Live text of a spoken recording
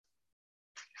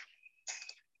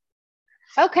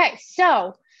Okay,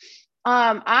 so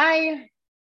I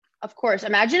of course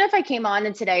imagine if I came on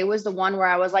and today was the one where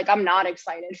I was like, I'm not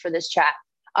excited for this chat.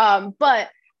 But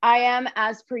I am,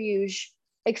 as per usual,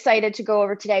 excited to go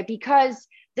over today because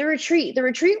the retreat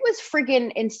was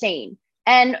friggin' insane.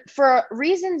 And for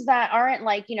reasons that aren't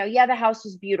like, yeah, the house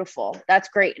was beautiful. That's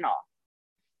great and all.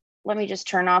 Let me just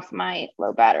turn off my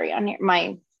low battery on here.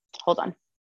 Hold on.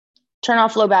 Turn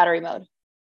off low battery mode.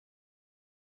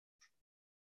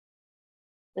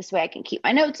 This way I can keep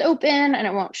my notes open and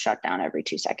it won't shut down every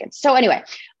 2 seconds. So anyway,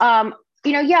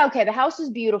 yeah, okay, the house was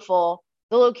beautiful.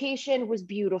 The location was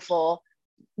beautiful.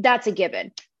 That's a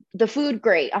given. The food,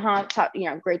 great.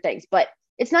 Great things, but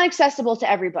it's not accessible to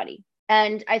everybody.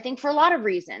 And I think for a lot of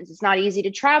reasons, it's not easy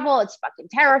to travel. It's fucking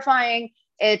terrifying.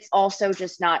 It's also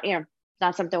just not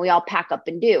something we all pack up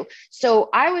and do. So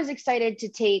I was excited to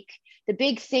take the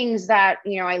big things that,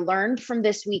 I learned from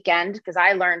this weekend, because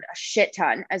I learned a shit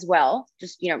ton as well,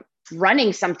 just,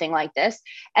 running something like this.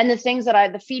 And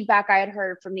the feedback I had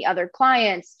heard from the other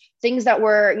clients, things that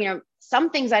were,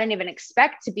 some things I didn't even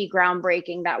expect to be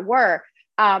groundbreaking that were,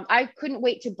 I couldn't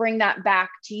wait to bring that back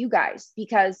to you guys,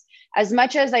 because as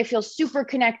much as I feel super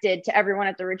connected to everyone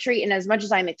at the retreat, and as much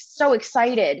as I'm so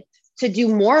excited to do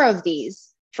more of these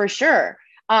for sure,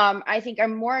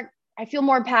 I feel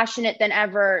more passionate than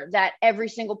ever that every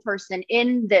single person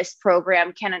in this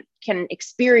program can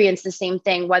experience the same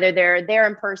thing, whether they're there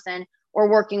in person or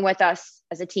working with us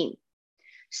as a team.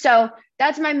 So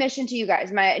that's my mission to you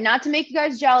guys. Not to make you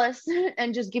guys jealous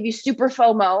and just give you super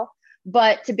FOMO,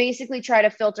 but to basically try to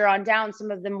filter on down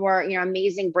some of the more,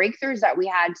 amazing breakthroughs that we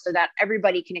had so that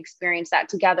everybody can experience that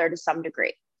together to some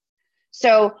degree.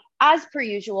 So as per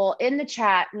usual, in the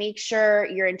chat, make sure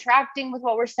you're interacting with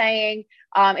what we're saying.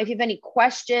 If you have any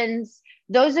questions,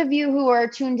 those of you who are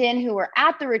tuned in, who were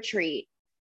at the retreat,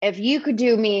 if you could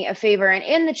do me a favor and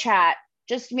in the chat,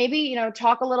 just maybe,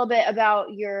 talk a little bit about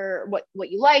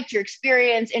what you liked, your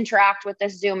experience, interact with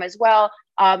this Zoom as well.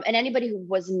 And anybody who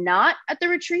was not at the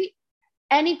retreat,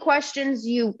 any questions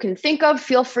you can think of,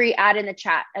 feel free, add in the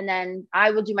chat, and then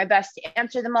I will do my best to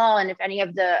answer them all. And if any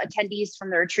of the attendees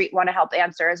from the retreat want to help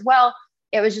answer as well,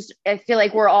 I feel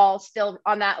like we're all still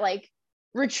on that like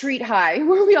retreat high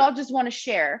where we all just want to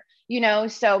share,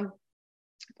 so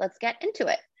let's get into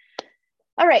it.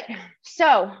 All right.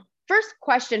 So first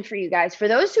question for you guys, for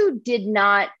those who did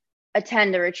not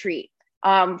attend the retreat,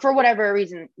 for whatever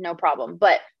reason, no problem,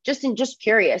 but just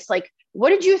curious, like, what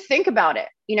did you think about it?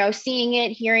 Seeing it,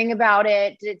 hearing about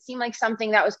it, did it seem like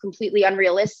something that was completely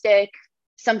unrealistic,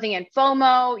 something in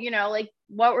FOMO, like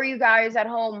what were you guys at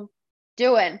home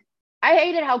doing? I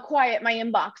hated how quiet my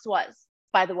inbox was,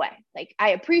 by the way. Like, I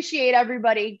appreciate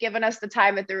everybody giving us the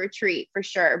time at the retreat for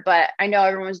sure, but I know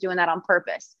everyone was doing that on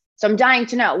purpose. So I'm dying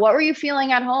to know, what were you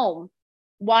feeling at home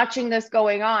watching this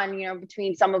going on,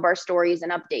 between some of our stories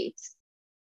and updates?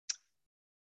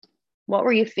 What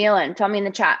were you feeling? Tell me in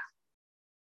the chat.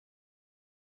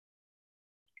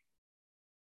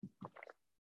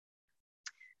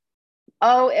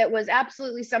 Oh, it was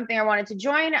absolutely something I wanted to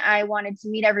join. I wanted to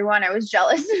meet everyone. I was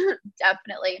jealous.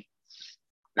 Definitely.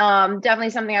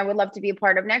 Definitely something I would love to be a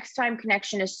part of next time.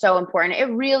 Connection is so important. It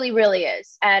really, really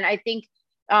is. And I think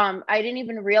I didn't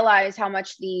even realize how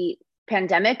much the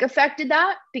pandemic affected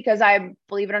that, because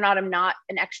believe it or not, I'm not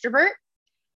an extrovert.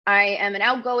 I am an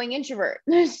outgoing introvert.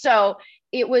 So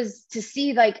it was to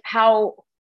see like how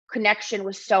connection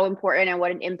was so important and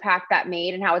what an impact that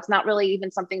made, and how it's not really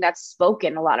even something that's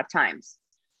spoken a lot of times.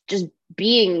 Just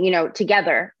being,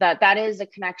 together, that is a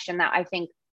connection that I think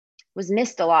was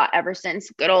missed a lot ever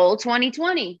since good old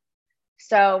 2020.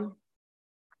 So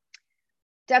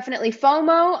definitely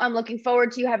FOMO. I'm looking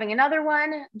forward to having another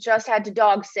one. Just had to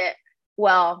dog sit.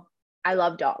 Well, I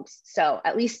love dogs, so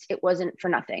at least it wasn't for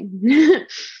nothing.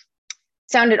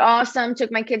 Sounded awesome. Took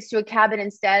my kids to a cabin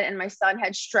instead, and my son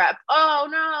had strep. Oh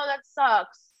no, that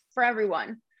sucks for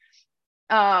everyone.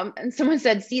 And someone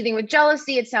said seething with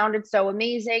jealousy. It sounded so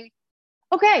amazing.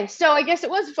 Okay, so I guess it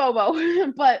was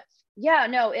FOMO, but yeah,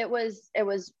 no, it was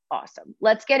awesome.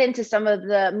 Let's get into some of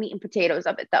the meat and potatoes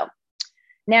of it though.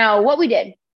 Now, what we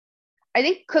did, I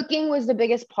think cooking was the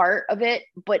biggest part of it,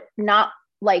 but not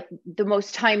like the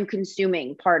most time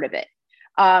consuming part of it.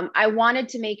 I wanted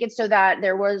to make it so that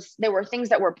there were things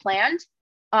that were planned,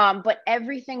 but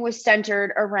everything was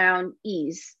centered around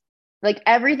ease. Like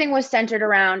everything was centered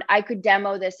around, I could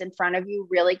demo this in front of you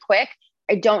really quick.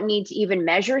 I don't need to even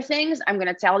measure things. I'm going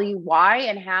to tell you why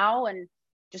and how, and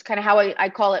just kind of how I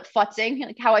call it futzing,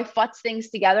 like how I futz things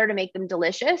together to make them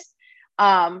delicious.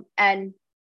 And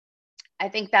I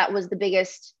think that was the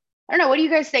biggest. I don't know. What do you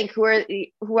guys think?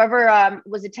 Whoever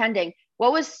was attending,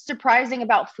 what was surprising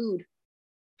about food?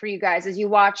 for you guys as you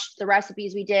watched the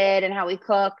recipes we did and how we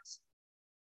cooked.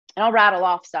 And I'll rattle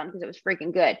off some because it was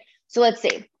freaking good. So let's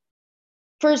see.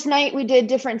 First night, we did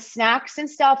different snacks and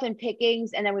stuff and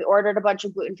pickings, and then we ordered a bunch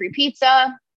of gluten-free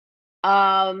pizza.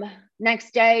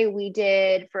 Next day, we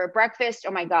did for breakfast.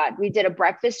 Oh my God, we did a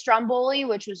breakfast stromboli,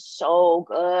 which was so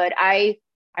good. I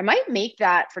might make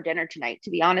that for dinner tonight, to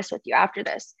be honest with you, after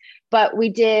this. But we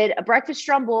did a breakfast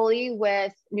stromboli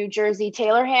with New Jersey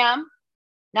Taylor ham,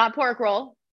 not pork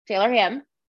roll, Taylor ham.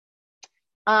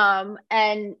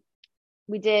 And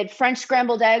we did French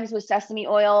scrambled eggs with sesame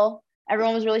oil.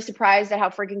 Everyone was really surprised at how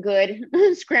freaking good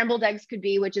scrambled eggs could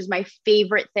be, which is my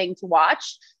favorite thing to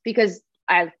watch because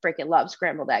I freaking love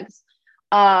scrambled eggs.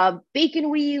 Bacon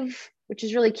weave, which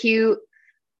is really cute.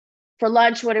 For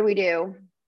lunch, what did we do?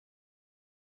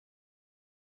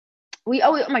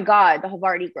 Oh my God, the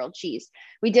Havarti grilled cheese.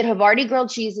 We did Havarti grilled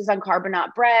cheeses on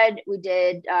carbonate bread. We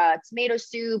did tomato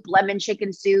soup, lemon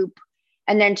chicken soup,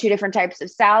 and then 2 different types of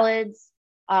salads.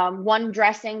 One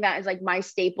dressing that is like my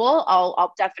staple.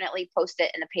 I'll definitely post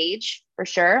it in the page for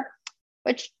sure,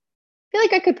 which I feel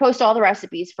like I could post all the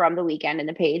recipes from the weekend in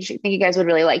the page. I think you guys would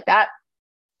really like that.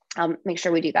 Make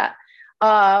sure we do that.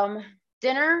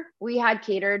 Dinner, we had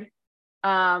catered.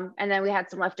 And then we had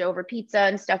some leftover pizza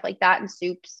and stuff like that and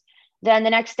soups. Then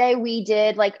the next day we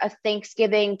did like a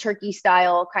Thanksgiving turkey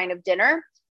style kind of dinner.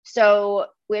 So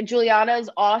we had Juliana's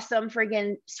awesome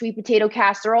friggin' sweet potato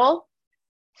casserole.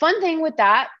 Fun thing with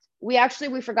that, we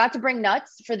forgot to bring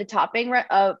nuts for the topping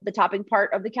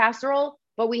part of the casserole,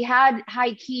 but we had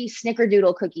high key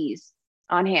snickerdoodle cookies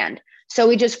on hand. So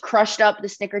we just crushed up the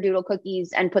snickerdoodle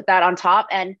cookies and put that on top.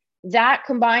 And that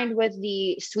combined with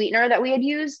the sweetener that we had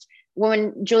used,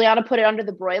 when Juliana put it under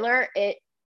the broiler, it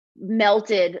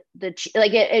melted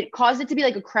it caused it to be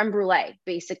like a creme brulee,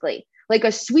 basically like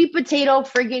a sweet potato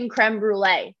friggin' creme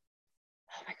brulee.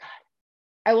 Oh my God,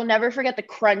 I will never forget the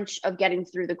crunch of getting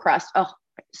through the crust. Oh,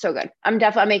 so good. I'm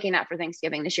making that for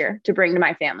Thanksgiving this year to bring to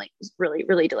my family. It was really,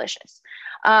 really delicious.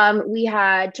 We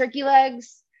had turkey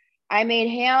legs. I made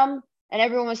ham and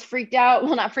everyone was freaked out.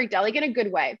 Well, not freaked out, like in a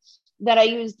good way, that I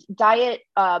used diet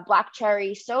black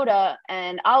cherry soda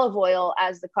and olive oil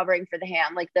as the covering for the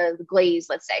ham, like the glaze,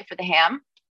 let's say, for the ham.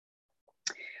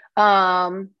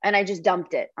 And I just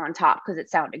dumped it on top because it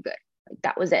sounded good. Like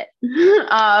that was it.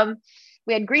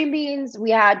 We had green beans.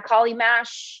 We had cauli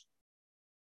mash.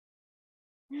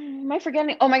 Am I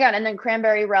forgetting? Oh my God. And then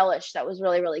cranberry relish. That was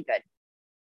really, really good.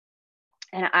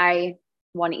 And I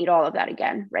want to eat all of that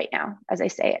again right now as I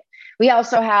say it. We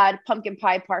also had pumpkin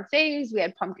pie parfaits. We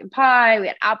had pumpkin pie. We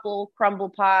had apple crumble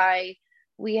pie.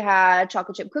 We had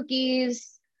chocolate chip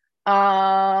cookies.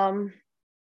 I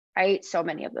ate so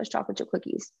many of those chocolate chip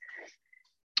cookies.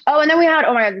 Oh, and then we had,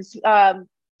 oh my God, this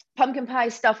pumpkin pie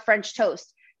stuffed French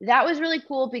toast. That was really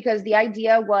cool because the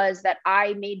idea was that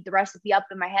I made the recipe up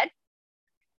in my head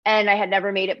and I had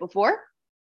never made it before.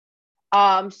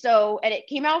 And it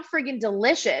came out friggin'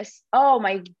 delicious. Oh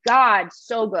my God,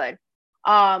 so good.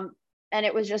 And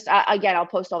it was just, again, I'll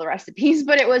post all the recipes,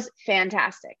 but it was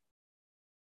fantastic.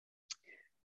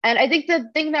 And I think the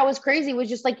thing that was crazy was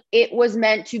just like, it was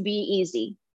meant to be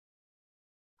easy.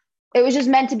 It was just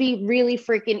meant to be really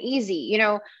freaking easy. You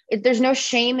know, there's no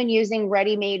shame in using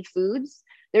ready-made foods.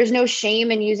 There's no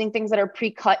shame in using things that are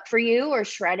pre-cut for you or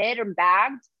shredded or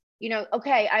bagged. You know,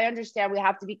 okay, I understand we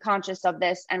have to be conscious of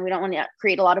this and we don't want to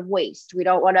create a lot of waste. We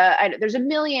don't want to, there's a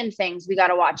million things we got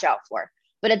to watch out for.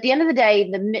 But at the end of the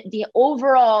day, the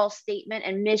overall statement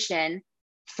and mission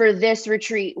for this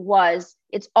retreat was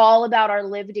it's all about our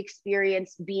lived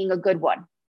experience being a good one.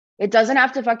 It doesn't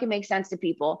have to fucking make sense to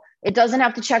people. It doesn't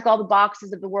have to check all the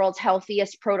boxes of the world's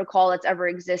healthiest protocol that's ever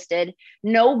existed.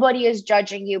 Nobody is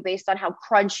judging you based on how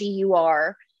crunchy you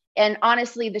are. And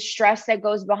honestly, the stress that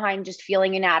goes behind just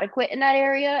feeling inadequate in that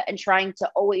area and trying to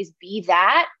always be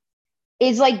that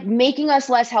is like making us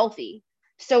less healthy.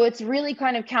 So it's really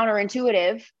kind of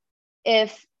counterintuitive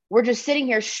if we're just sitting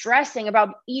here stressing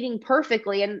about eating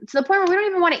perfectly and to the point where we don't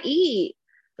even want to eat.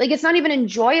 Like it's not even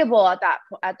enjoyable at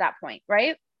that point,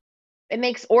 right? It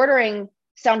makes ordering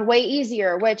sound way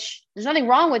easier, which there's nothing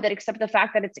wrong with it except the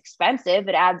fact that it's expensive.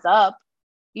 It adds up,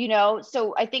 you know?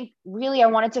 So I think really I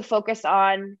wanted to focus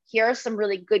on here are some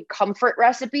really good comfort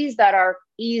recipes that are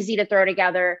easy to throw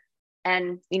together.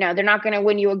 And, you know, they're not going to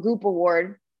win you a Goop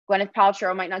award. Gwyneth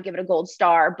Paltrow might not give it a gold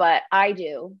star, but I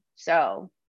do. So,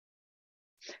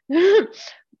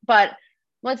 but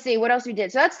let's see what else we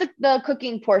did. So that's the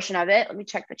cooking portion of it. Let me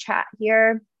check the chat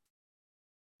here.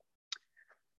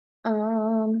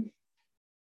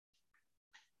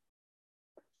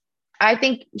 I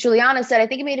think Juliana said, I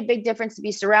think it made a big difference to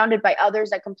be surrounded by others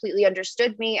that completely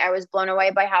understood me. I was blown away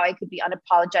by how I could be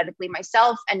unapologetically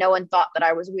myself, and no one thought that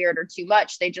I was weird or too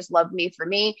much. They just loved me for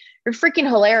me. You're freaking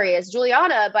hilarious.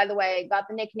 Juliana, by the way, got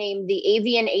the nickname the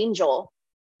Avian Angel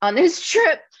on this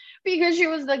trip because she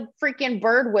was the freaking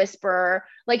bird whisperer,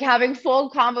 like having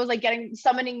full combos, like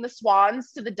summoning the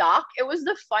swans to the dock. It was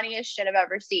the funniest shit I've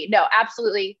ever seen. No,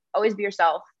 absolutely. Always be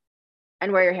yourself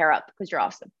and wear your hair up because you're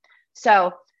awesome.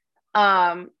 So,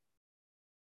 that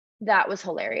was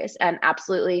hilarious. And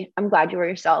absolutely, I'm glad you were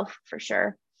yourself for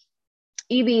sure.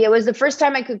 Evie, it was the first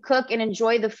time I could cook and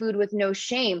enjoy the food with no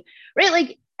shame, right?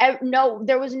 Like, no,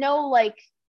 there was no, like,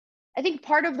 I think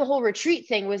part of the whole retreat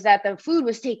thing was that the food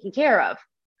was taken care of,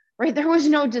 right? There was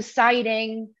no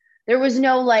deciding. There was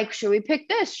no like, should we pick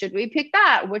this? Should we pick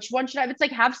that? Which one should I have? It's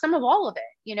like, have some of all of it,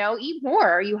 eat more.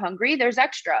 Are you hungry? There's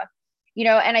extra,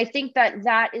 and I think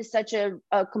that is such a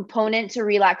component to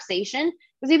relaxation,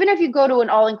 because even if you go to an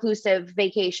all-inclusive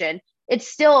vacation, it's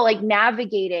still like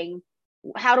navigating,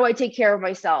 how do I take care of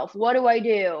myself? What do I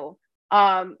do?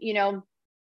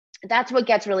 That's what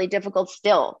gets really difficult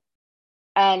still.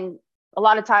 And a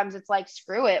lot of times it's like,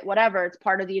 screw it, whatever, it's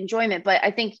part of the enjoyment. But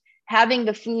I think having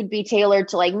the food be tailored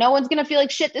to like, no one's going to feel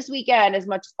like shit this weekend as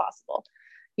much as possible,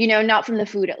 not from the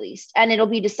food at least. And it'll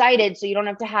be decided. So you don't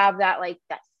have to have that, like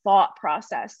that thought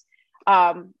process.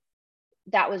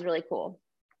 That was really cool.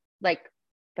 Like,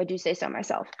 if I do say so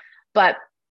myself. But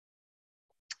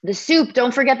the soup,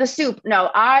 don't forget the soup. No,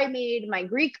 I made my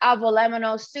Greek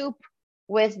avolemino soup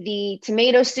with the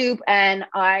tomato soup, and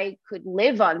I could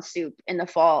live on soup in the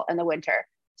fall and the winter.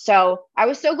 So I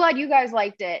was so glad you guys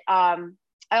liked it. I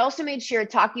also made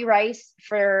shirataki rice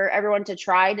for everyone to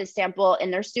try, to sample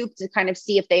in their soup to kind of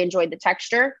see if they enjoyed the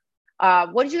texture.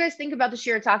 What did you guys think about the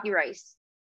shirataki rice?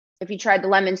 If you tried the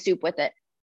lemon soup with it.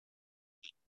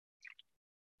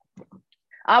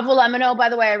 Avolemino, by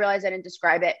the way, I realized I didn't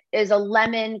describe it, is a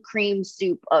lemon cream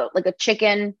soup, like a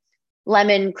chicken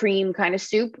lemon cream kind of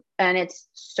soup. And it's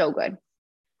so good.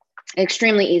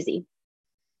 Extremely easy.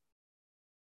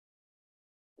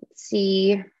 Let's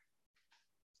see.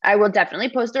 I will definitely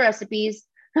post the recipes.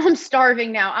 I'm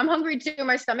starving now. I'm hungry too.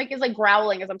 My stomach is like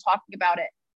growling as I'm talking about it.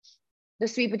 The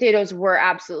sweet potatoes were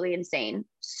absolutely insane.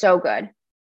 So good.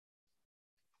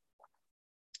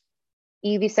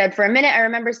 Evie said, for a minute, I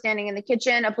remember standing in the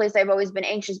kitchen, a place I've always been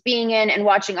anxious being in, and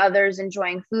watching others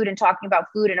enjoying food and talking about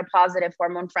food in a positive,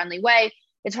 hormone-friendly way.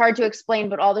 It's hard to explain,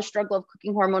 but all the struggle of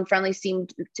cooking hormone-friendly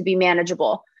seemed to be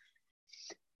manageable.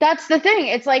 That's the thing.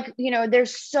 It's like,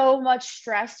 there's so much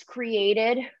stress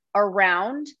created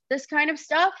around this kind of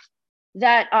stuff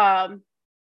that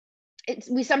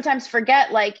we sometimes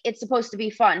forget, like, it's supposed to be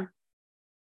fun.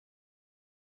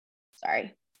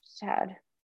 Sorry, just had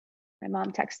my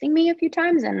mom texting me a few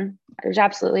times, and there's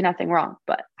absolutely nothing wrong,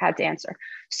 but had to answer.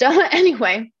 So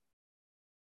anyway,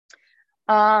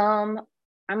 I'm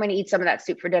going to eat some of that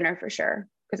soup for dinner for sure,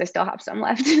 because I still have some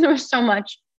left. There was so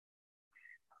much.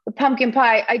 The pumpkin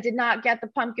pie, I did not get the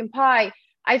pumpkin pie.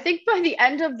 I think by the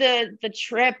end of the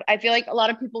trip, I feel like a lot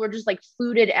of people were just like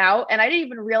fooded out, and I didn't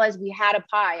even realize we had a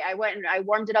pie. I went and I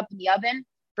warmed it up in the oven,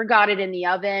 forgot it in the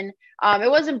oven.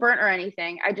 It wasn't burnt or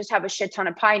anything. I just have a shit ton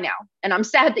of pie now, and I'm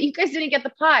sad that you guys didn't get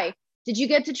the pie. Did you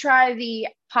get to try the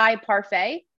pie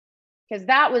parfait? Because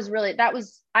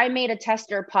I made a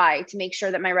tester pie to make sure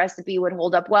that my recipe would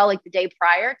hold up well, like the day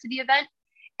prior to the event.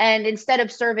 And instead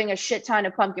of serving a shit ton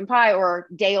of pumpkin pie or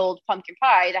day old pumpkin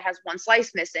pie that has one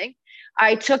slice missing,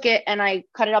 I took it and I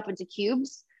cut it up into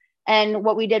cubes. And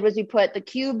what we did was we put the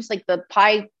cubes, like the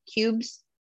pie cubes,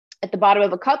 at the bottom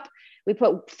of a cup. We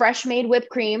put fresh made whipped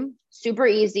cream, super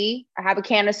easy. I have a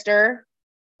canister.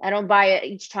 I don't buy it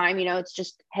each time, it's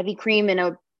just heavy cream in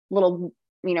a little,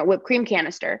 whipped cream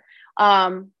canister.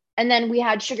 And then we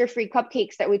had sugar-free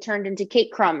cupcakes that we turned into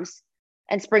cake crumbs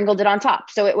and sprinkled it on top.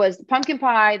 So it was the pumpkin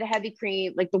pie, the heavy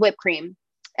cream, like the whipped cream,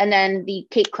 and then the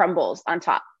cake crumbles on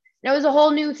top. And it was a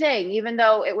whole new thing, even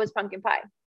though it was pumpkin pie.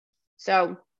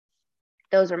 So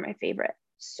those are my favorite.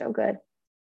 So good.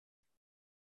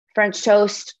 French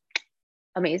toast,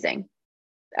 amazing.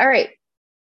 All right.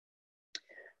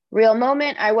 Real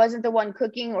moment. I wasn't the one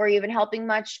cooking or even helping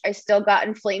much. I still got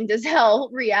inflamed as hell.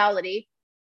 Reality.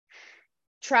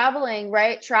 Traveling,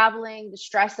 right? Traveling, the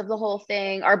stress of the whole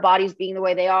thing, our bodies being the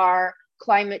way they are,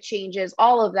 climate changes,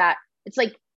 all of that. It's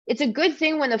like, it's a good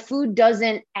thing when the food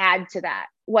doesn't add to that,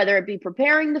 whether it be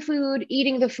preparing the food,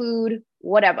 eating the food,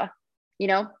 whatever,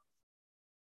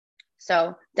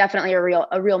 So definitely a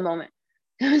real moment.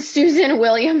 Susan,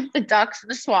 William, the ducks,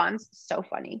 the swans. So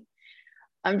funny.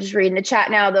 I'm just reading the chat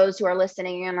now, those who are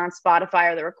listening in on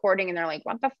Spotify or the recording, and they're like,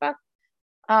 what the fuck?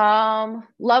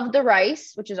 Love the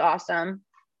rice, which is awesome.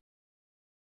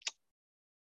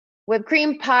 Whipped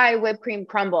cream pie, whipped cream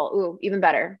crumble. Ooh, even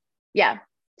better. Yeah.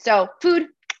 So food,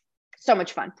 so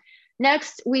much fun.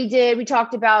 Next, we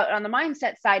talked about on the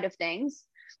mindset side of things.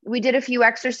 We did a few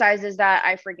exercises that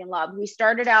I freaking loved. We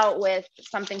started out with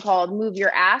something called Move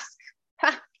Your Ask.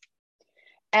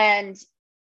 And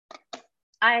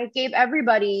I gave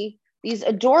everybody these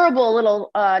adorable little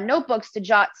notebooks to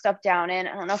jot stuff down in.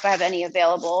 I don't know if I have any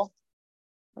available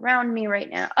around me right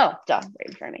now. Oh, duh, right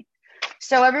in front of me.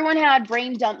 So everyone had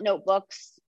brain dump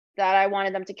notebooks that I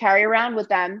wanted them to carry around with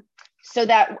them so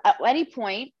that at any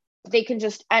point they can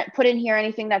just put in here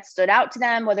anything that stood out to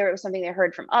them, whether it was something they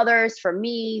heard from others, from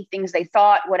me, things they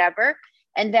thought, whatever.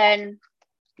 And then,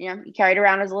 you carry it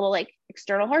around as a little like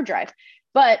external hard drive.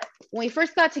 But when we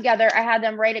first got together, I had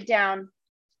them write it down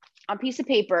on a piece of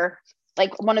paper,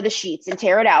 like one of the sheets, and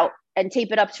tear it out and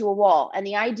tape it up to a wall. And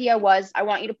the idea was, I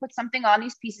want you to put something on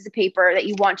these pieces of paper that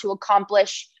you want to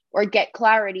accomplish or get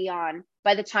clarity on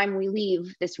by the time we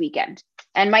leave this weekend.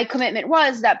 And my commitment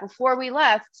was that before we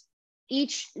left,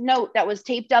 each note that was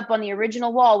taped up on the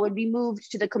original wall would be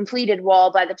moved to the completed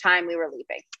wall by the time we were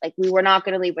leaving. Like, we were not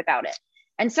going to leave without it.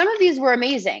 And some of these were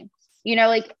amazing. They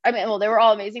were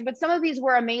all amazing, but some of these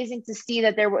were amazing to see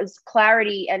that there was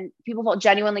clarity and people felt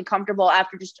genuinely comfortable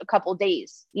after just a couple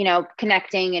days,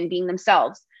 connecting and being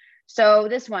themselves. So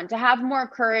this one, to have more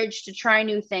courage to try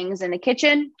new things in the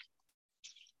kitchen.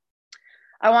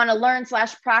 I want to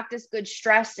learn/practice good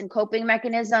stress and coping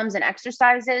mechanisms and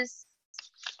exercises.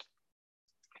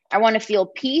 I want to feel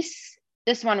peace.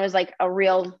 This one was like a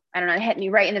real, it hit me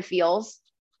right in the feels.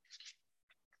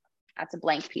 That's a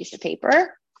blank piece of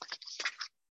paper.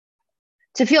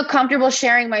 To feel comfortable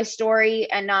sharing my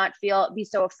story and not be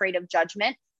so afraid of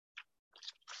judgment.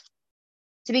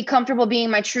 To be comfortable being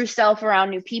my true self around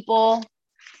new people.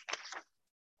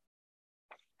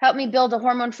 Help me build a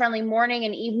hormone-friendly morning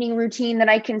and evening routine that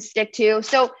I can stick to.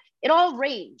 So it all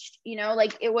ranged,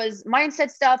 it was mindset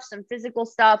stuff, some physical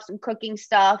stuff, some cooking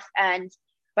stuff. And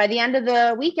by the end of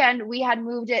the weekend, we had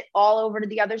moved it all over to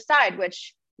the other side,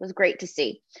 which was great to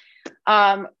see.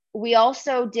 We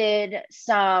also did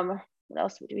what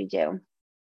else did we do?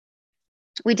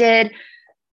 We did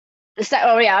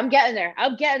I'm getting there.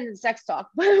 I'm getting the sex talk.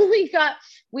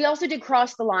 We also did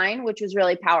Cross the Line, which was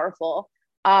really powerful.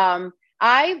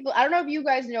 I don't know if you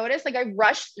guys noticed, I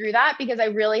rushed through that because I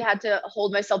really had to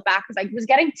hold myself back because I was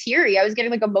getting teary. I was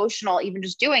getting emotional even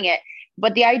just doing it.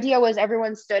 But the idea was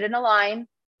everyone stood in a line,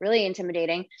 really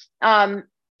intimidating.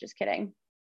 Just kidding,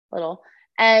 little.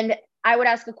 And I would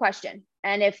ask a question.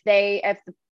 And if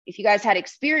you guys had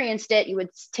experienced it, you would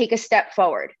take a step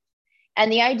forward.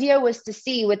 And the idea was to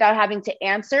see, without having to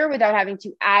answer, without having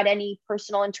to add any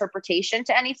personal interpretation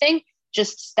to anything,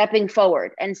 just stepping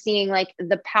forward and seeing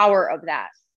the power of that,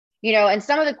 and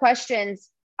some of the questions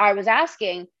I was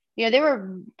asking, they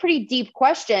were pretty deep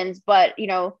questions, but,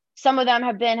 some of them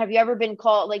have you ever been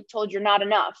told you're not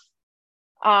enough?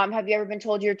 Have you ever been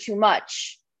told you're too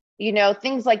much?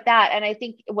 Things like that. And I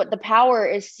think what the power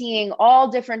is seeing all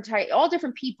different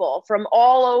people from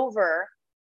all over,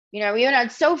 we even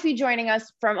had Sophie joining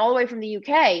us from all the way from the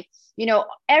UK,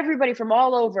 everybody from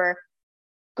all over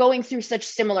going through such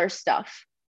similar stuff.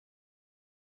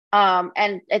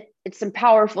 And it's some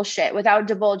powerful shit without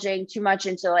divulging too much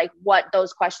into what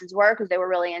those questions were, because they were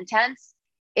really intense.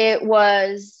 It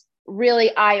was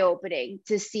really eye-opening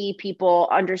to see people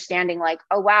understanding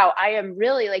oh, wow, I am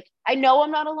really I know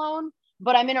I'm not alone,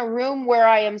 but I'm in a room where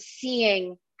I am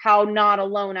seeing how not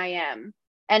alone I am.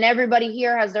 And everybody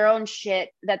here has their own shit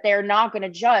that they're not going to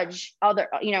judge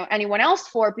anyone else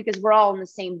for, because we're all in the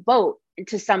same boat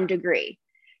to some degree.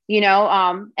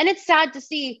 And it's sad to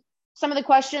see some of the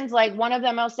questions, one of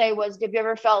them I'll say was, have you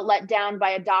ever felt let down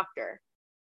by a doctor?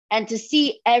 And to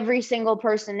see every single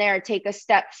person there take a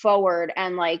step forward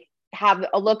and have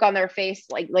a look on their face,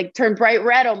 turn bright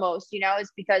red almost,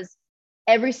 is because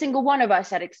every single one of us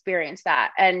had experienced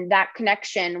that. And that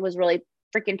connection was really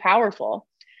freaking powerful.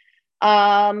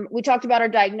 We talked about our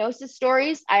diagnosis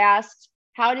stories. I asked,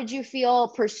 how did you feel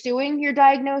pursuing your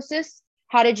diagnosis?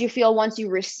 How did you feel once you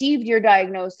received your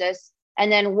diagnosis? And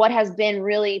then what has been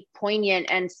really poignant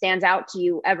and stands out to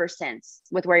you ever since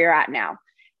with where you're at now?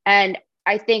 And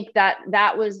I think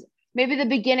that was maybe the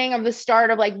beginning of the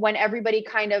start of when everybody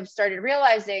kind of started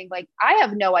realizing, I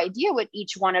have no idea what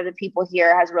each one of the people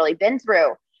here has really been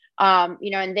through,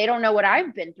 and they don't know what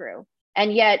I've been through.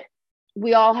 And yet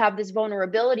we all have this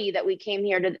vulnerability that we came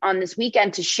here on this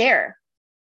weekend to share.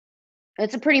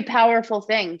 It's a pretty powerful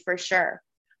thing for sure.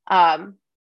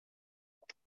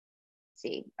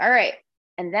 See. All right.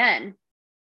 And then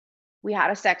we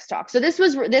had a sex talk. So this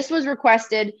was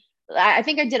requested. I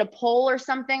think I did a poll or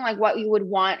something, like what you would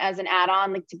want as an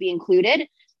add-on, like to be included.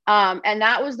 And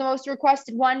that was the most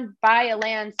requested one by a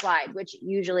landslide, which it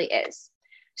usually is.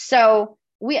 So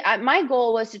my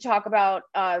goal was to talk about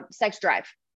sex drive.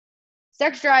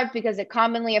 Sex drive, because it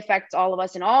commonly affects all of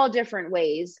us in all different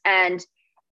ways. And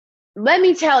let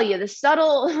me tell you, the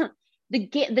subtle,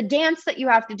 the dance that you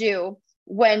have to do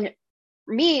when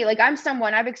like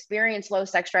I've experienced low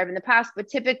sex drive in the past, but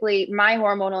typically my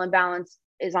hormonal imbalance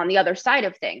is on the other side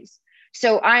of things.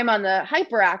 So I'm on the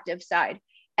hyperactive side.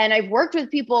 And I've worked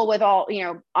with people with all,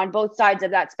 on both sides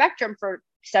of that spectrum for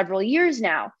several years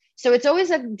now. So it's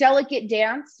always a delicate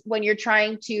dance when you're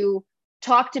trying to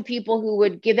talk to people who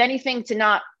would give anything to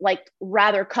not like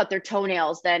rather cut their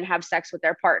toenails than have sex with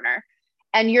their partner.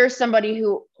 And you're somebody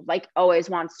who like always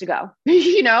wants to go,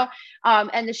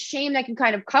 and the shame that can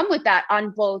kind of come with that on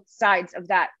both sides of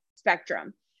that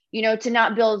spectrum, to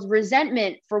not build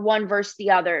resentment for one versus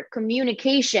the other.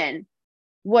 Communication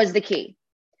was the key.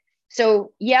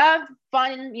 So yeah,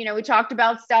 fun, we talked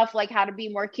about stuff like how to be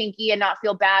more kinky and not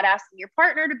feel bad asking your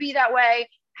partner to be that way,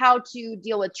 how to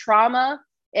deal with trauma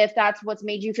if that's what's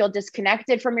made you feel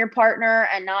disconnected from your partner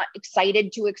and not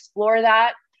excited to explore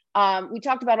that. We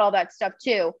talked about all that stuff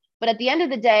too. But at the end of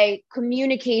the day,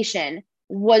 communication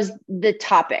was the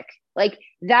topic. Like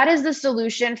that is the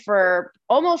solution for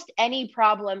almost any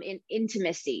problem in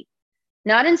intimacy,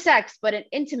 not in sex, but in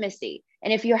intimacy.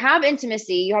 And if you have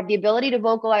intimacy, you have the ability to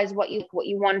vocalize what you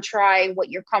want to try, what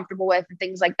you're comfortable with, and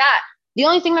things like that. The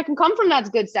only thing that can come from that's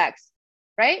good sex,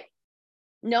 right?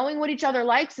 Knowing what each other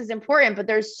likes is important, but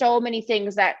there's so many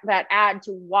things that add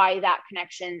to why that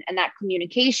connection and that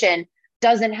communication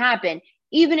doesn't happen.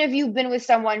 Even if you've been with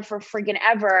someone for friggin'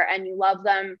 ever and you love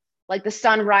them, like the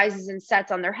sun rises and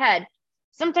sets on their head,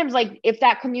 sometimes like if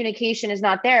that communication is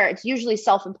not there, it's usually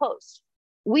self-imposed.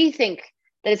 We think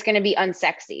that it's going to be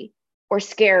unsexy or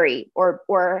scary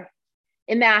or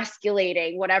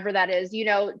emasculating, whatever that is,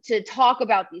 to talk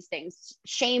about these things,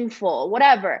 shameful,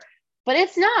 whatever. But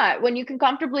it's not. When you can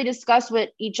comfortably discuss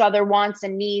what each other wants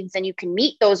and needs, and you can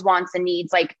meet those wants and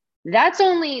needs, like there's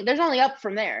only up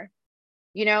from there.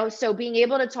 So being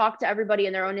able to talk to everybody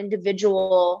in their own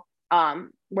individual,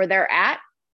 where they're at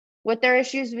with their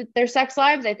issues with their sex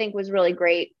lives, I think was really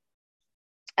great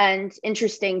and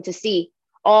interesting to see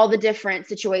all the different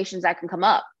situations that can come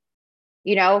up,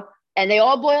 and they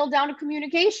all boil down to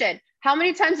communication. How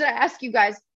many times did I ask you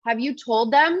guys, have you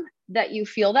told them that you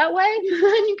feel that way? And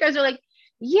you guys are like,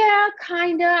 yeah,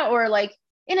 kinda, or like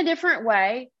in a different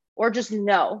way, or just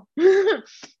no.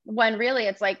 When really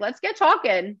it's like, let's get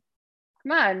talking.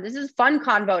 Come on, this is fun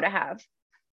convo to have.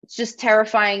 It's just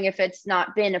terrifying if it's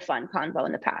not been a fun convo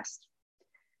in the past.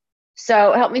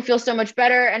 So it helped me feel so much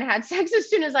better and had sex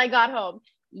as soon as I got home.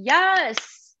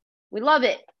 Yes, we love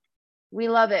it. We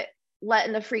love it.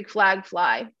 Letting the freak flag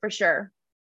fly for sure.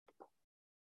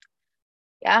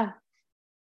 Yeah.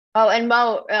 Oh, and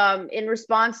Mo, in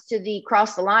response to the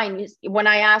cross the line, when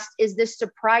I asked, is this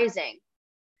surprising?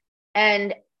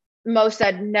 And Mo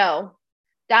said, no.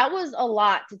 That was a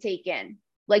lot to take in.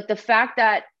 Like the fact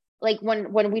that like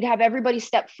when we'd have everybody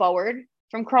step forward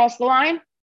from cross the line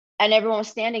and everyone was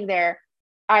standing there,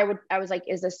 I was like,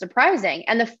 is this surprising?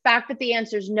 And the fact that the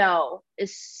answer is no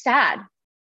is sad.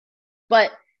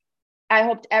 But I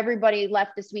hoped everybody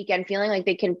left this weekend feeling like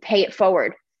they can pay it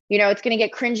forward. It's going to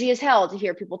get cringy as hell to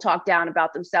hear people talk down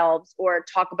about themselves or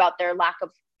talk about their lack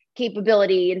of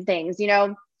capability and things,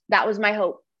 that was my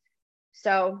hope.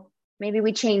 So maybe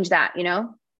we change that,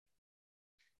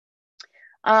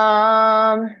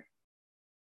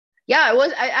 Yeah, it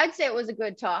was, I'd say it was a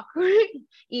good talk,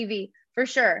 Evie, for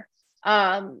sure.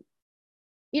 I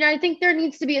think there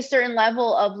needs to be a certain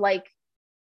level of like,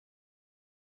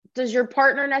 does your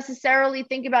partner necessarily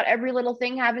think about every little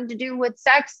thing having to do with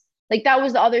sex? Like that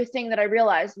was the other thing that I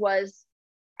realized was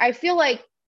I feel like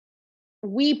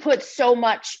we put so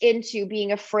much into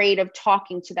being afraid of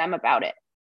talking to them about it,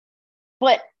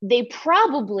 but they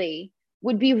probably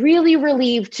would be really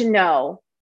relieved to know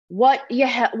what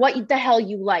the hell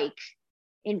you like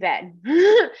in bed.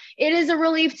 It is a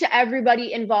relief to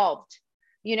everybody involved,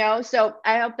 so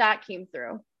I hope that came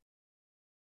through.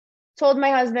 Told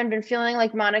my husband, been feeling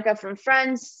like Monica from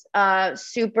Friends,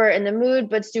 super in the mood,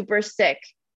 but super sick.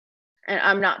 And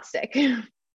I'm not sick.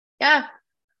 Yeah.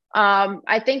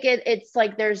 I think it's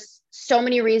like there's so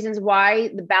many reasons why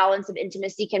the balance of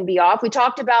intimacy can be off. We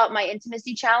talked about my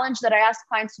intimacy challenge that I ask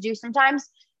clients to do sometimes,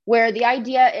 where the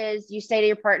idea is you say to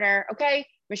your partner, okay,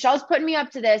 Michelle's putting me up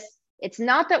to this. It's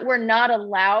not that we're not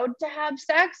allowed to have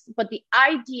sex, but the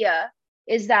idea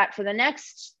is that for the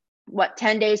next,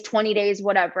 10 days, 20 days,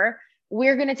 whatever,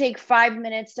 we're going to take 5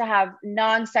 minutes to have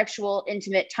non-sexual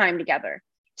intimate time together,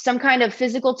 some kind of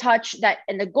physical touch that,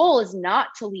 and the goal is not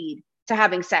to lead to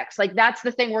having sex. Like that's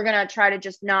the thing we're going to try to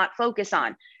just not focus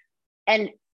on. And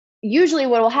usually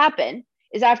what will happen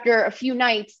is after a few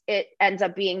nights, it ends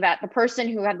up being that the person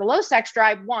who had the low sex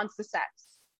drive wants the sex,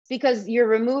 because you're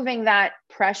removing that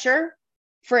pressure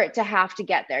for it to have to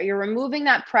get there. You're removing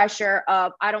that pressure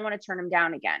of, I don't want to turn them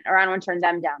down again, or I don't want to turn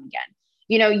them down again.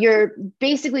 You know, you're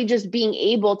basically just being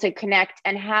able to connect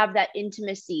and have that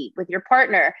intimacy with your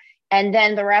partner, and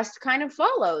then the rest kind of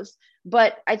follows.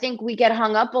 But I think we get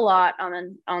hung up a lot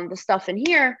on the stuff in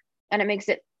here, and it makes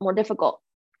it more difficult.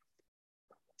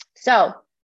 So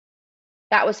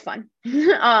that was fun.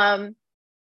 And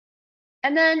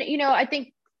then, you know, I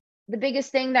think the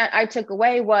biggest thing that I took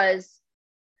away was,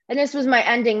 and this was my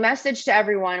ending message to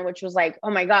everyone, which was like,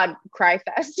 oh my God, cry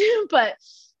fest. But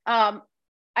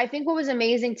I think what was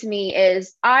amazing to me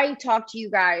is I talk to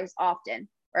you guys often,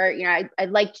 or, you know,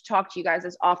 I'd like to talk to you guys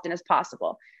as often as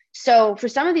possible. So for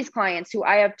some of these clients who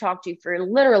I have talked to for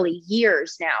literally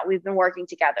years now, we've been working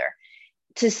together,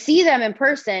 to see them in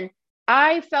person,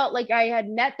 I felt like I had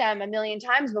met them a million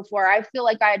times before. I feel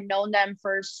like I had known them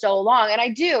for so long, and I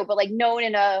do, but like known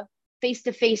in a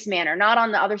face-to-face manner, not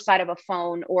on the other side of a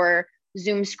phone or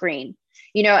Zoom screen,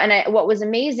 you know. And what was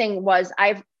amazing was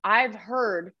I've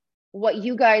heard what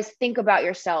you guys think about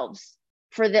yourselves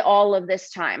for all of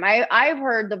this time. I've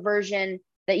heard the version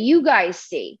that you guys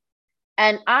see,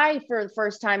 and I, for the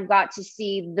first time, got to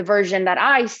see the version that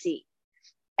I see.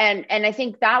 And I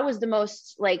think that was the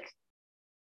most like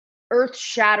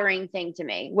earth-shattering thing to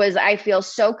me, was I feel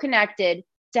so connected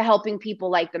to helping people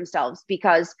like themselves,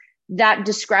 because that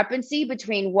discrepancy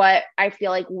between what I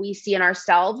feel like we see in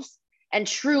ourselves and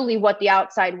truly what the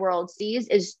outside world sees,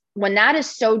 is when that is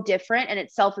so different and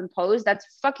it's self-imposed, that's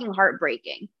fucking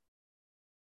heartbreaking.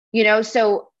 You know,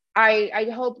 so I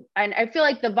hope, and I feel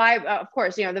like the vibe, of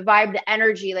course, you know, the vibe, the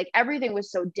energy, like everything was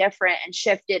so different and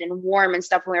shifted and warm and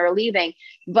stuff when we were leaving,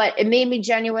 but it made me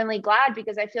genuinely glad,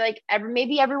 because I feel like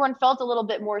maybe everyone felt a little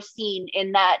bit more seen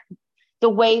in that, the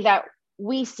way that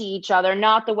we see each other,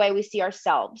 not the way we see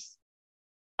ourselves.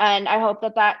 And I hope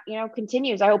that, you know,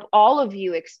 continues. I hope all of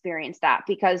you experience that,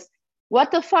 because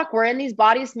what the fuck, we're in these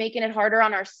bodies making it harder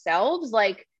on ourselves.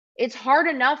 Like, it's hard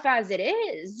enough as it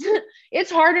is. It's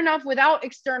hard enough without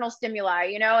external stimuli,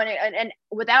 you know, and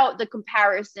without the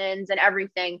comparisons and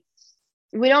everything.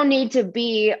 We don't need to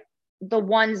be the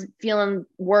ones feeling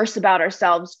worse about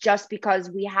ourselves just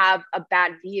because we have a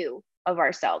bad view of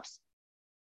ourselves.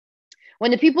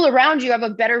 When the people around you have a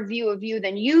better view of you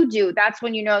than you do, that's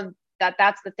when you know that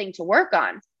that's the thing to work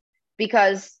on,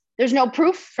 because there's no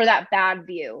proof for that bad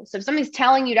view. So if somebody's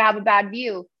telling you to have a bad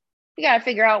view, you got to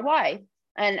figure out why.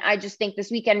 And I just think this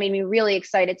weekend made me really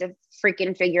excited to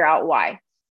freaking figure out why,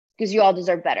 because you all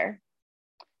deserve better.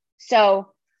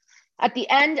 So at the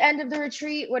end of the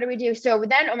retreat, what do we do? So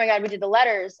then, oh my God, we did the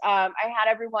letters. I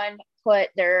had everyone put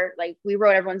their, like, we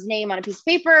wrote everyone's name on a piece of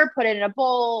paper, put it in a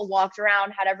bowl, walked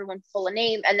around, had everyone pull a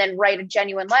name, and then write a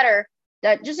genuine letter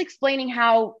that just explaining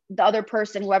how the other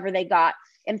person, whoever they got,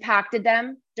 impacted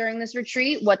them during this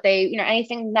retreat, what they, you know,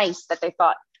 anything nice that they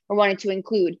thought or wanted to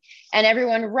include. And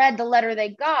everyone read the letter they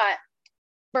got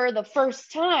for the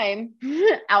first time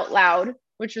out loud,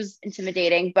 which was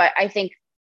intimidating, but I think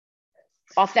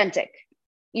authentic,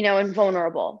 you know, and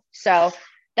vulnerable. So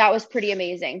that was pretty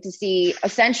amazing to see,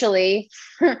 essentially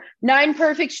 9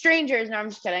 perfect strangers. No, I'm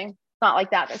just kidding. It's not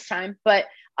like that this time, but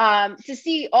to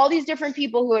see all these different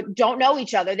people who don't know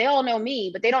each other. They all know me,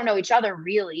 but they don't know each other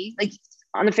really. Like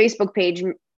on the Facebook page,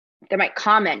 they might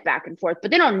comment back and forth,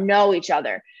 but they don't know each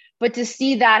other. But to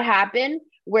see that happen,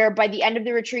 where by the end of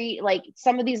the retreat, like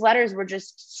some of these letters were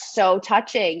just so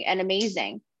touching and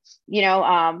amazing, you know,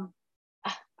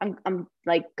 I'm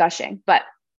like gushing, but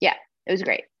yeah, it was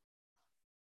great.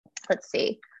 Let's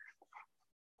see.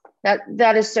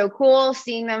 That is so cool,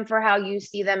 seeing them for how you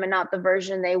see them and not the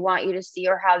version they want you to see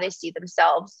or how they see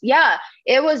themselves. Yeah,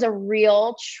 it was a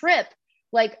real trip.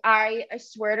 Like I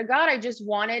swear to God, I just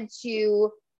wanted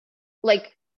to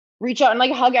like reach out and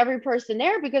like hug every person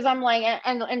there, because I'm like,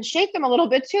 and shake them a little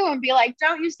bit too and be like,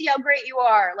 don't you see how great you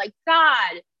are? Like,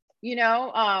 God, you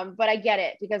know, but I get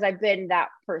it because I've been that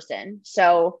person.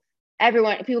 So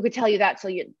people could tell you that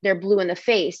till they're blue in the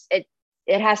face. It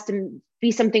has to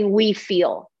be something we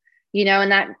feel, you know,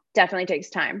 and that definitely takes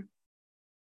time.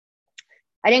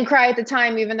 I didn't cry at the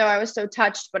time, even though I was so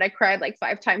touched, but I cried like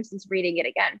 5 times since reading it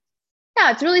again.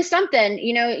 Yeah, it's really something,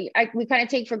 you know. We kind of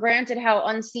take for granted how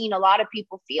unseen a lot of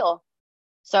people feel.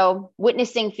 So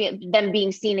witnessing them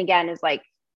being seen again is like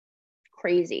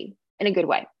crazy in a good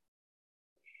way.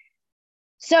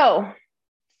 So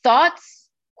thoughts,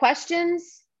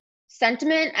 questions,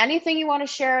 sentiment, anything you want to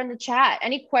share in the chat,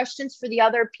 any questions for the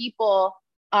other people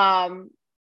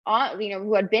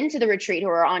who had been to the retreat who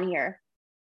are on here.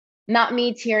 Not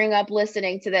me tearing up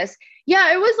listening to this.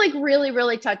 Yeah, it was like really,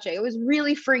 really touching. It was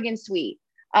really friggin' sweet.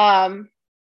 Yeah,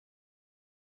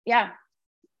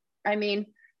 I mean,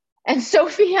 and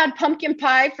Sophie had pumpkin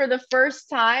pie for the first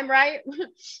time, right?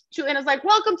 Juliana's like,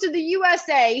 welcome to the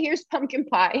USA. Here's pumpkin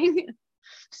pie.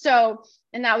 So,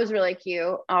 and that was really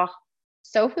cute. Oh,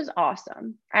 Soph was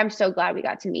awesome. I'm so glad we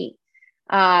got to meet.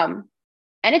 And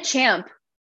a champ.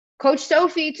 Coach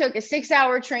Sophie took a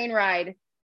 6-hour train ride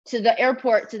to the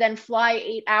airport to then fly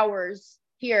 8 hours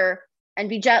here and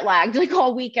be jet lagged like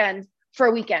all weekend for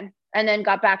a weekend, and then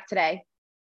got back today.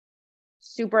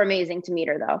 Super amazing to meet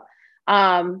her though.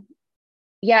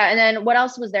 Yeah. And then what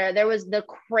else was there? There was the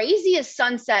craziest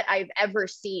sunset I've ever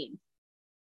seen.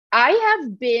 I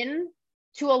have been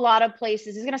to a lot of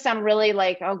places. It's going to sound really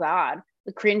like, oh God,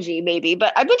 the cringy maybe,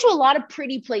 but I've been to a lot of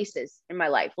pretty places in my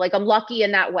life. Like I'm lucky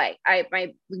in that way.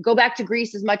 I go back to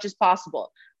Greece as much as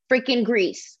possible. Freaking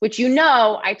Greece, which, you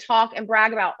know, I talk and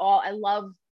brag about all. I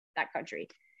love that country.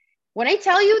 When I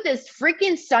tell you this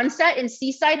freaking sunset in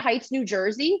Seaside Heights, New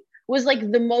Jersey was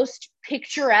like the most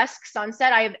picturesque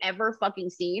sunset I have ever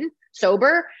fucking seen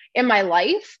sober in my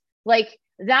life. Like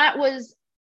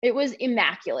it was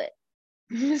immaculate.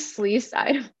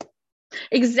 Sleeside.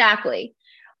 Exactly.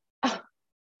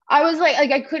 I was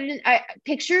like,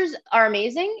 pictures are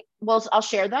amazing. Well, I'll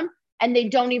share them. And they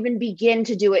don't even begin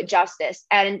to do it justice.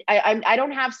 And I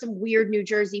don't have some weird New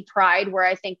Jersey pride where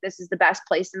I think this is the best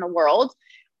place in the world.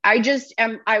 I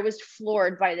was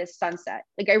floored by this sunset.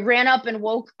 Like I ran up and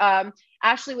woke,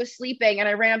 Ashley was sleeping and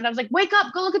I ran up and I was like, wake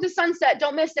up, go look at the sunset.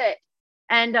 Don't miss it.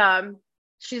 And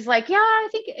she's like, yeah, I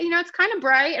think, it's kind of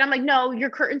bright. And I'm like, no,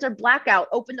 your curtains are blackout.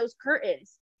 Open those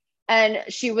curtains. And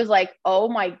she was like, oh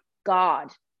my God.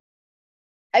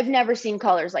 I've never seen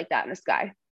colors like that in the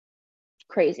sky.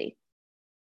 Crazy.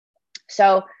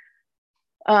 So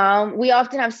we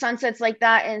often have sunsets like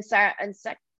that in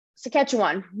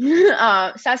Saskatchewan.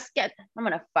 I'm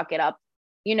gonna fuck it up.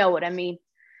 You know what I mean.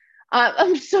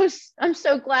 I'm so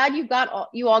glad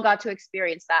you all got to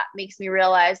experience that. Makes me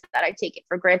realize that I take it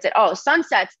for granted. Oh,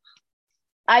 sunsets.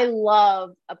 I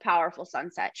love a powerful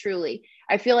sunset, truly.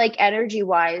 I feel like energy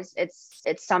wise,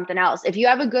 it's something else. If you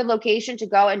have a good location to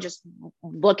go and just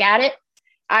look at it,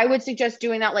 I would suggest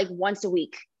doing that like once a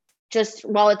week, just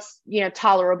while it's,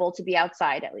 tolerable to be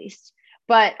outside at least.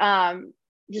 But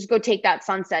just go take that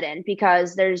sunset in,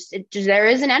 because there is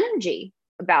an energy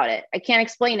about it. I can't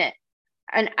explain it.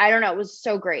 And I don't know, it was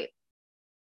so great.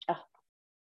 Oh,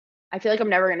 I feel like I'm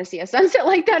never going to see a sunset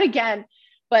like that again,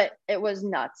 but it was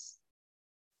nuts.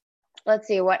 Let's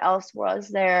see, what else was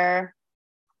there?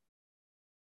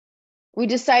 We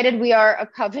decided we are a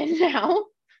coven now.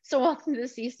 So welcome to the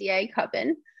CCA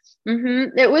coven.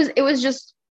 It was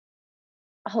just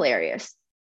hilarious.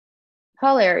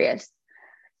 Hilarious.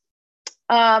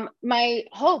 My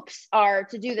hopes are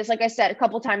to do this, like I said, a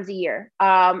couple times a year.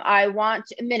 I want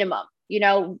a minimum.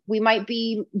 We might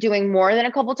be doing more than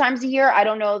a couple times a year. I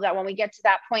don't know that when we get to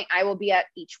that point, I will be at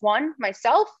each one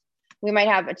myself. We might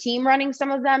have a team running some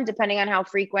of them, depending on how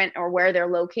frequent or where they're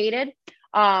located.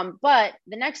 But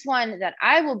the next one that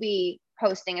I will be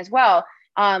hosting as well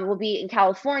will be in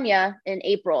California in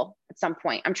April at some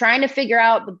point. I'm trying to figure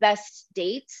out the best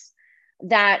dates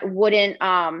that wouldn't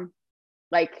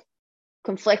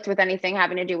conflict with anything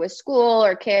having to do with school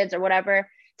or kids or whatever.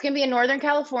 It's going to be in Northern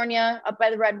California, up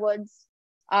by the Redwoods.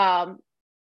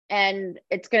 And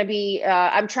it's going to be,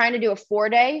 I'm trying to do a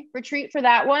 4-day retreat for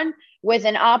that one, with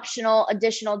an optional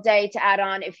additional day to add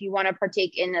on if you want to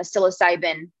partake in a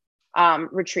psilocybin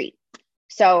retreat.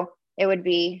 So it would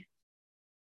be,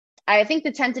 I think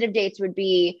the tentative dates would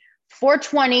be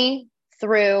 4/20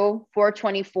 through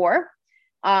 4/24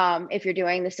 if you're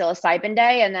doing the psilocybin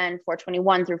day, and then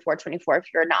 4/21 through 4/24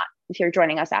 if you're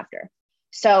joining us after.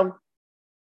 So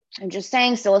I'm just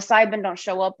saying, psilocybin don't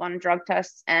show up on drug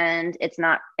tests, and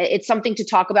it's something to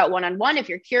talk about one-on-one if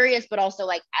you're curious, but also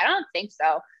like, I don't think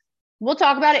so. We'll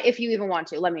talk about it if you even want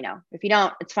to. Let me know. If you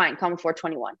don't, it's fine. Come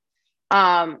 4/21.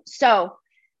 So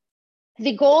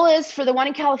the goal is for the one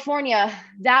in California,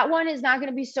 that one is not going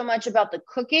to be so much about the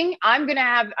cooking. I'm going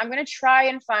to try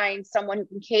and find someone who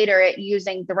can cater it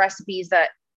using the recipes that,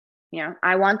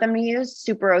 I want them to use.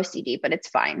 Super OCD, but it's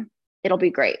fine. It'll be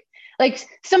great. Like,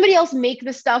 somebody else make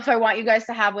the stuff I want you guys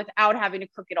to have without having to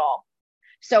cook it all.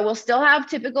 So we'll still have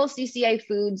typical CCA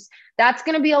foods. That's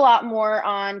going to be a lot more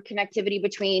on connectivity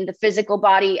between the physical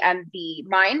body and the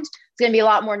mind. It's going to be a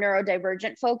lot more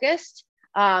neurodivergent focused,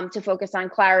 to focus on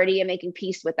clarity and making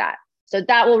peace with that. So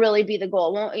that will really be the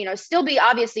goal. Won't, still be,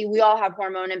 obviously we all have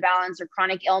hormone imbalance or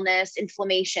chronic illness,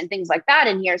 inflammation, things like that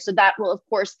in here. So that will of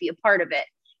course be a part of it.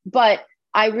 But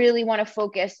I really want to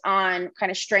focus on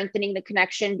kind of strengthening the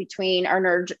connection between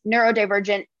our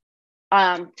neurodivergent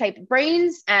type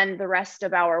brains and the rest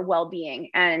of our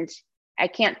well-being. And I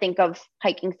can't think of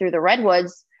hiking through the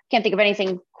redwoods. Can't think of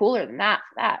anything cooler than that.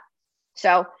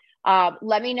 So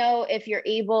let me know if you're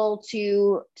able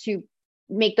to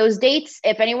make those dates.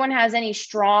 If anyone has any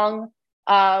strong,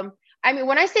 when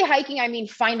I say hiking, I mean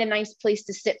find a nice place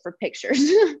to sit for pictures.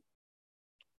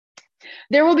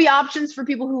 There will be options for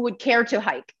people who would care to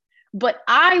hike, but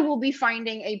I will be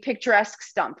finding a picturesque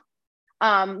stump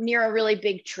near a really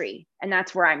big tree, and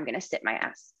that's where I'm going to sit my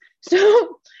ass.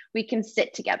 So we can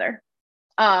sit together.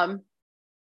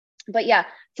 But yeah,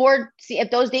 see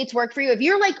if those dates work for you. If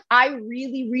you're like, I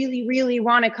really, really, really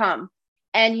want to come,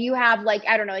 and you have like,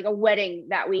 I don't know, like a wedding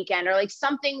that weekend or like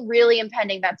something really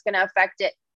impending that's going to affect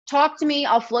it, talk to me.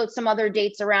 I'll float some other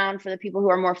dates around for the people who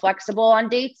are more flexible on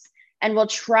dates, and we'll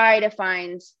try to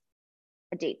find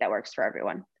a date that works for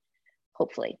everyone,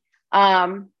 hopefully.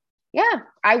 Yeah,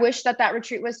 I wish that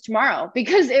retreat was tomorrow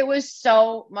because it was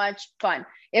so much fun.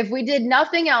 If we did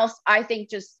nothing else, I think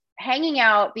just hanging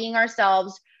out, being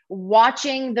ourselves,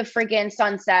 watching the friggin'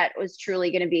 sunset was truly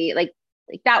going to be like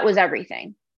that was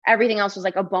everything. Everything else was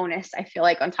like a bonus, I feel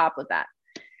like, on top of that.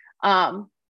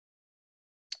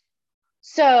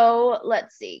 So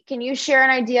let's see. Can you share an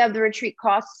idea of the retreat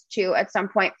costs too at some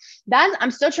point?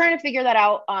 I'm still trying to figure that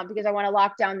out because I want to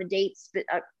lock down the dates,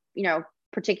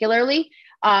 particularly.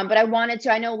 But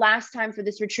I know last time for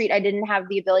this retreat, I didn't have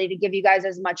the ability to give you guys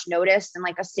as much notice and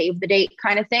like a save the date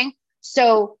kind of thing.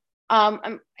 So,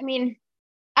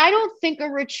 I don't think a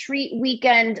retreat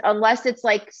weekend, unless it's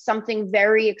like something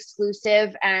very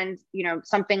exclusive and,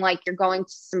 something like you're going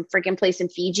to some freaking place in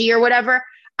Fiji or whatever,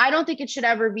 I don't think it should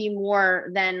ever be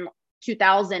more than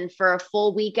 2,000 for a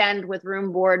full weekend with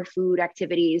room, board, food,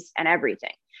 activities, and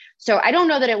everything. So I don't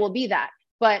know that it will be that,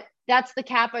 but that's the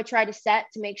cap I try to set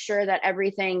to make sure that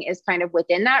everything is kind of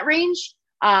within that range.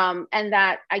 And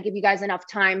that I give you guys enough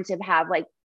time to have like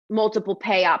multiple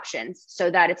pay options so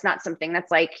that it's not something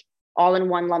that's like all in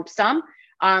one lump sum.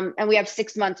 And we have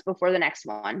 6 months before the next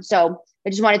one. So I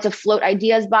just wanted to float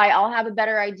ideas by. I'll have a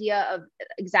better idea of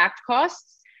exact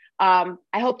costs. I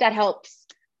hope that helps.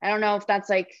 I don't know if that's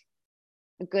like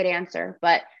a good answer,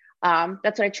 but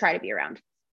that's what I try to be around.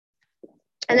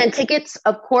 And then tickets,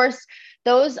 of course,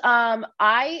 those,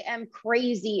 I am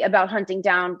crazy about hunting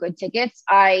down good tickets.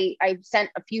 I sent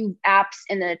a few apps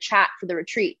in the chat for the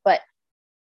retreat, but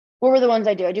what were the ones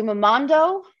I do? I do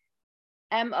Momondo,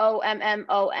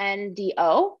 Mommondo,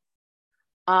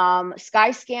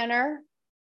 Skyscanner,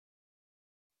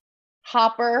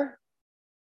 Hopper,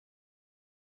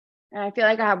 and I feel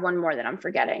like I have one more that I'm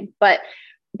forgetting. But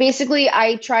basically,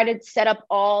 I try to set up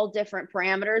all different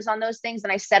parameters on those things,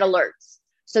 and I set alerts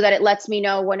so that it lets me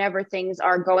know whenever things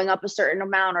are going up a certain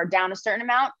amount or down a certain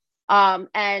amount.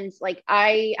 And like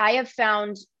I have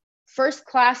found first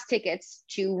class tickets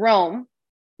to Rome,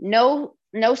 no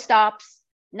stops,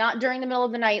 not during the middle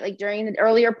of the night, like during the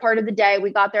earlier part of the day.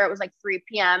 We got there, it was like 3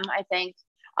 p.m., I think.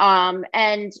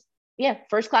 And yeah,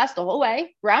 first class the whole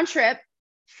way, round trip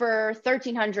for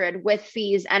 $1,300 with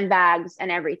fees and bags and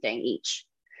everything each.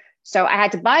 So I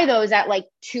had to buy those at like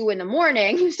 2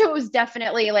 a.m. So it was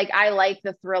definitely like, I like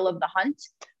the thrill of the hunt.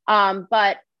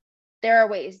 But there are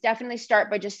ways. Definitely start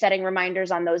by just setting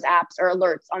reminders on those apps or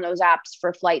alerts on those apps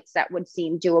for flights that would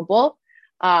seem doable.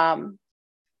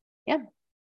 Yeah.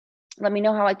 Let me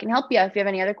know how I can help you if you have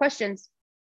any other questions.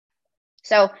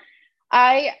 So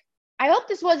I hope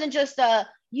this wasn't just a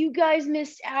you guys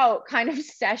missed out kind of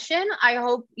session. I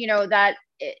hope, that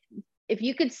if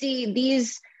you could see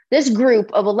this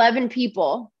group of 11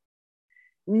 people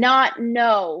not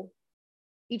know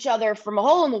each other from a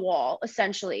hole in the wall,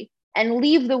 essentially, and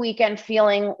leave the weekend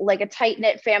feeling like a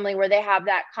tight-knit family where they have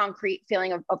that concrete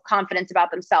feeling of confidence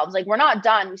about themselves. Like, we're not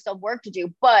done. We still have work to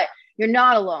do, but you're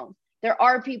not alone. There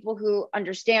are people who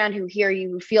understand, who hear you,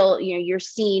 who feel, you're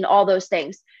seen, all those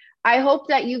things. I hope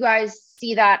that you guys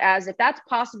see that as, if that's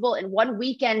possible in one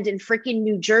weekend in freaking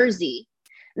New Jersey,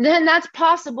 then that's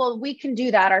possible. We can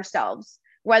do that ourselves,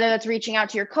 whether that's reaching out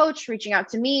to your coach, reaching out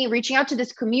to me, reaching out to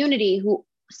this community who,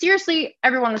 seriously,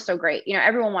 everyone was so great.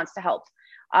 Everyone wants to help.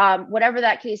 Whatever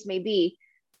that case may be,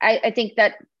 I think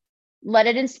that let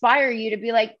it inspire you to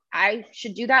be like, I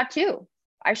should do that too.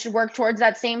 I should work towards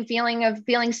that same feeling of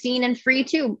feeling seen and free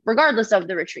too, regardless of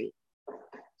the retreat.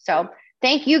 So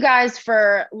thank you guys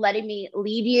for letting me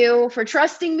lead you, for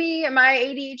trusting me and my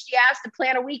ADHD ass to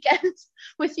plan a weekend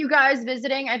with you guys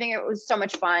visiting. I think it was so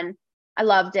much fun. I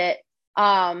loved it.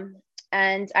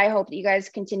 And I hope that you guys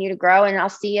continue to grow, and I'll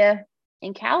see you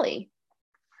in Cali.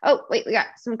 Oh, wait, we got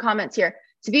some comments here.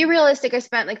 To be realistic, I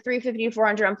spent like $350 to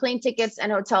 $400 on plane tickets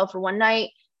and hotel for one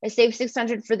night. I saved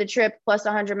 $600 for the trip plus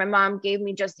 $100 my mom gave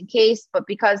me just in case, but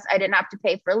because I didn't have to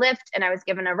pay for Lyft and I was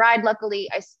given a ride, luckily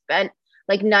I spent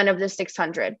like none of the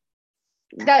 $600.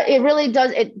 That it really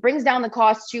does, it brings down the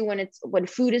cost too when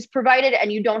food is provided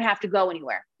and you don't have to go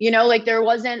anywhere. Like there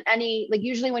wasn't any, like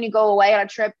usually when you go away on a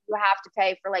trip, you have to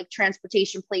pay for like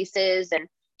transportation places and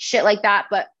shit like that.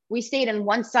 But we stayed in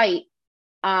one site,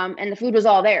 and the food was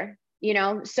all there,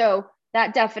 so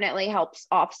that definitely helps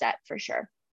offset for sure.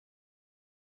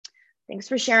 Thanks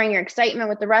for sharing your excitement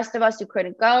with the rest of us who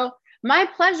couldn't go. My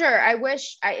pleasure. I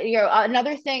wish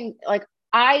another thing, like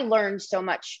I learned so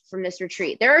much from this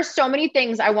retreat. There are so many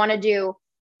things I want to do,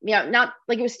 not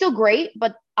like it was still great,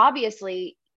 but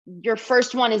obviously your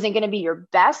first one isn't going to be your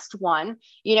best one,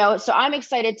 so I'm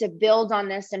excited to build on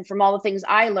this. And from all the things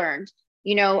I learned,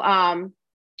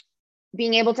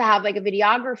 being able to have like a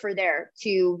videographer there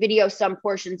to video some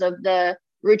portions of the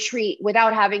retreat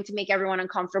without having to make everyone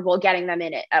uncomfortable getting them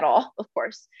in it at all, of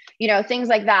course, things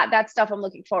like that. That's stuff I'm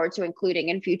looking forward to including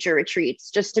in future retreats,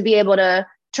 just to be able to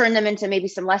turn them into maybe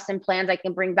some lesson plans I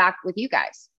can bring back with you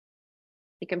guys,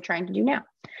 like I'm trying to do now.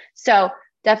 So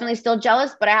definitely still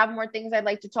jealous, but I have more things I'd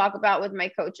like to talk about with my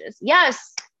coaches.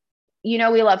 Yes, we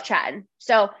love chatting.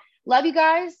 So love you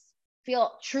guys.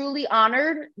 Feel truly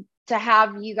honored to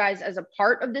have you guys as a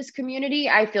part of this community.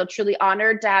 I feel truly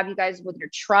honored to have you guys with your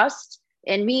trust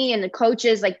in me and the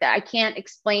coaches like that. I can't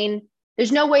explain.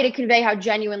 There's no way to convey how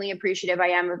genuinely appreciative I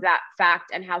am of that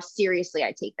fact and how seriously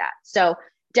I take that. So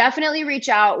definitely reach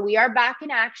out. We are back in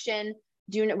action.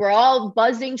 We're all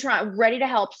buzzing, ready to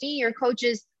help. See your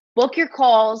coaches, book your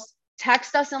calls,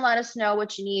 text us and let us know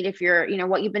what you need if you're,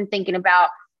 what you've been thinking about.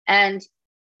 And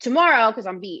tomorrow, because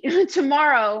I'm beat,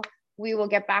 tomorrow we will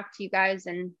get back to you guys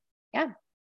and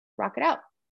rock it out.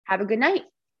 Have a good night.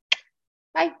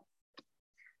 Bye.